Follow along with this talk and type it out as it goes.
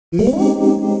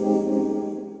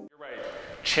You're right.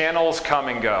 Channels come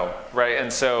and go, right?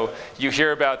 And so you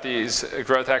hear about these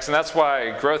growth hacks, and that's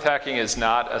why growth hacking is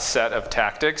not a set of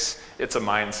tactics, it's a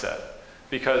mindset.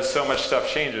 Because so much stuff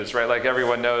changes, right? Like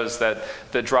everyone knows that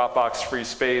the Dropbox free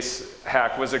space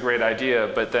hack was a great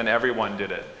idea, but then everyone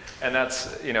did it. And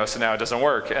that's, so now it doesn't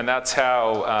work. And that's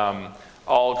how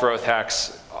all growth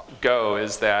hacks go,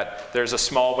 is that there's a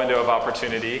small window of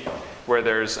opportunity where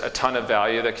there's a ton of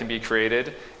value that can be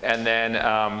created, and then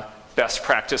best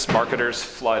practice marketers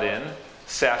flood in,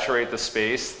 saturate the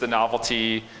space, the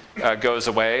novelty goes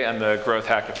away, and the growth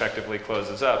hack effectively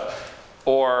closes up.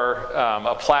 Or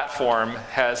a platform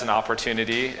has an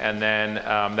opportunity, and then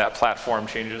that platform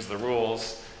changes the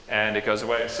rules, and it goes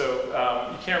away. So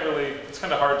you can't really, it's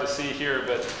kind of hard to see here,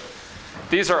 but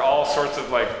these are all sorts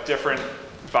of like different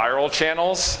viral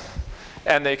channels,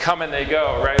 and they come and they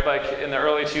go, right? Like in the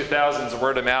early 2000s,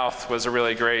 word of mouth was a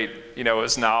really great, it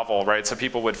was novel, right? So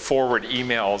people would forward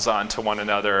emails on to one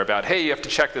another about, hey, you have to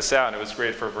check this out, and it was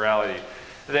great for virality.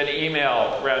 And then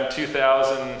email around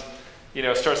 2000,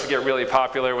 starts to get really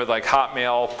popular with like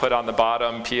Hotmail put on the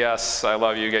bottom, PS, I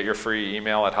love you, get your free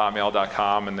email at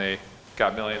hotmail.com, and they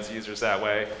got millions of users that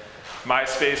way.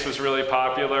 MySpace was really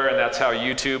popular, and that's how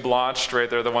YouTube launched, right?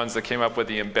 They're the ones that came up with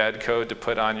the embed code to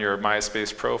put on your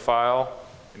MySpace profile.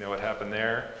 You know what happened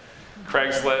there.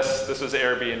 Craigslist, this was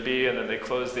Airbnb, and then they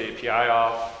closed the API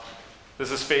off. This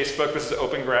is Facebook, this is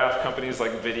Open Graph, companies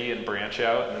like Vidi and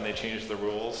Branchout, and then they changed the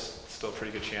rules. It's still a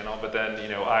pretty good channel, but then,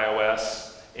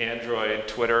 iOS, Android,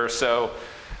 Twitter. So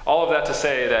all of that to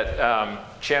say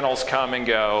that channels come and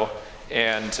go,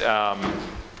 and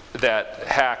that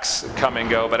hacks come and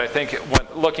go. But I think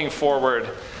looking forward,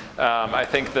 I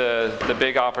think the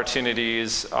big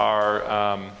opportunities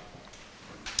are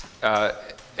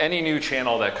any new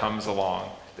channel that comes along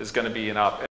is going to be an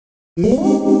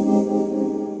opportunity.